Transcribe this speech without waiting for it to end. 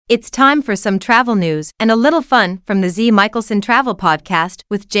It's time for some travel news and a little fun from the Z. Michelson Travel Podcast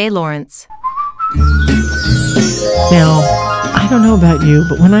with Jay Lawrence. Now, I don't know about you,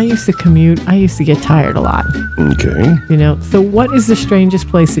 but when I used to commute, I used to get tired a lot. Okay. So what is the strangest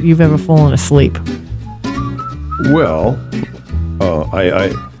place that you've ever fallen asleep? Well,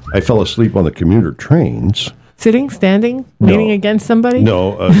 I fell asleep on the commuter trains. Sitting, standing, leaning against somebody?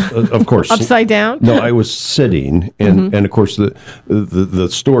 No, of course. Upside down? No, I was sitting, and of course the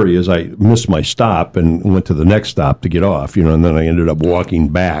story is I missed my stop and went to the next stop to get off, and then I ended up walking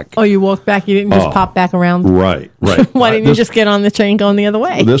back. Oh, you walked back? You didn't just pop back around? Right. Why didn't you just get on the train going the other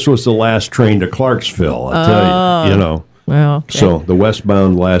way? This was the last train to Clarksville, I'll tell you, Well, okay. So the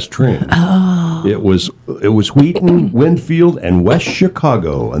westbound last train. Oh. It was Wheaton, Winfield, and West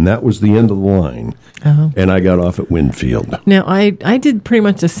Chicago, and that was the end of the line. Oh. And I got off at Winfield. Now, I did pretty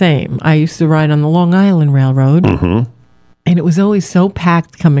much the same. I used to ride on the Long Island Railroad, and it was always so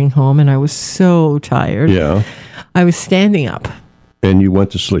packed coming home, and I was so tired. Yeah. I was standing up. And you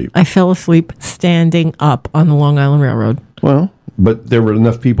went to sleep. I fell asleep standing up on the Long Island Railroad. Well, but there were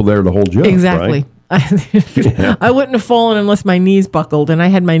enough people there to hold you up, Exactly. right? I wouldn't have fallen unless my knees buckled, and I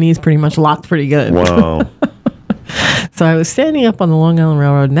had my knees pretty much locked pretty good. Wow. So I was standing up on the Long Island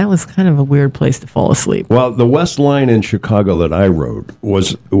Railroad, and that was kind of a weird place to fall asleep. Well, the West Line in Chicago that I rode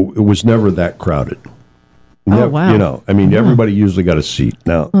was never that crowded. Oh, wow. Everybody usually got a seat.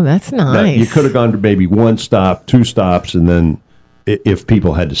 Now, Oh, that's nice. you could have gone to maybe one stop, two stops, and then if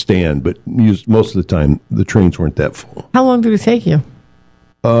people had to stand, but most of the time the trains weren't that full. How long did it take you?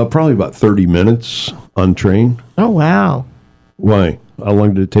 Probably about 30 minutes on train. Oh, wow. Why? How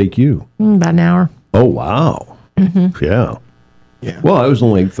long did it take you? About an hour. Oh, wow. Mm-hmm. Yeah. Well, I was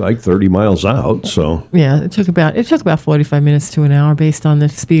only like 30 miles out, so. Yeah, it took about 45 minutes to an hour based on the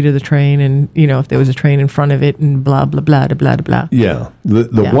speed of the train and, if there was a train in front of it and blah, blah, blah, blah, blah, blah. Yeah.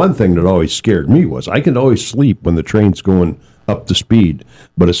 The one thing that always scared me was I could always sleep when the train's going up to speed,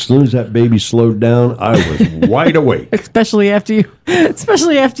 but as soon as that baby slowed down, I was wide awake. Especially after you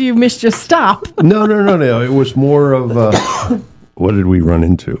missed your stop. No. It was more of what did we run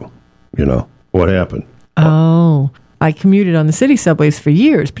into? What happened? Oh, I commuted on the city subways for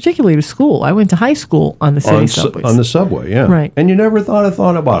years, particularly to school. I went to high school on the city subways. On the subway, yeah. Right. And you never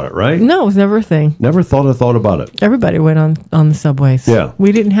thought about it, right? No, it was never a thing. Never thought about it. Everybody went on the subways. Yeah.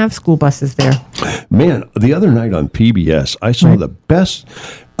 We didn't have school buses there. Man, the other night on PBS, I saw the best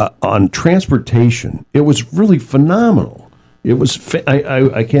on transportation. It was really phenomenal. It was.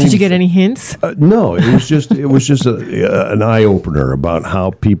 I can't. Did you get any hints? No, it was just an eye opener about how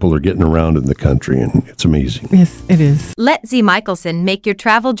people are getting around in the country, and it's amazing. Yes, it is. Let Z. Michelson make your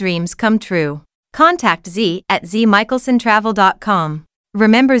travel dreams come true. Contact Z at zmichelsontravel.com.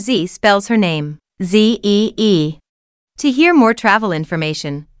 Remember, Z spells her name Zee. To hear more travel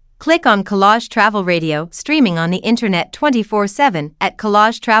information, click on Collage Travel Radio, streaming on the internet 24/7 at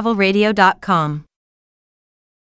collagetravelradio.com.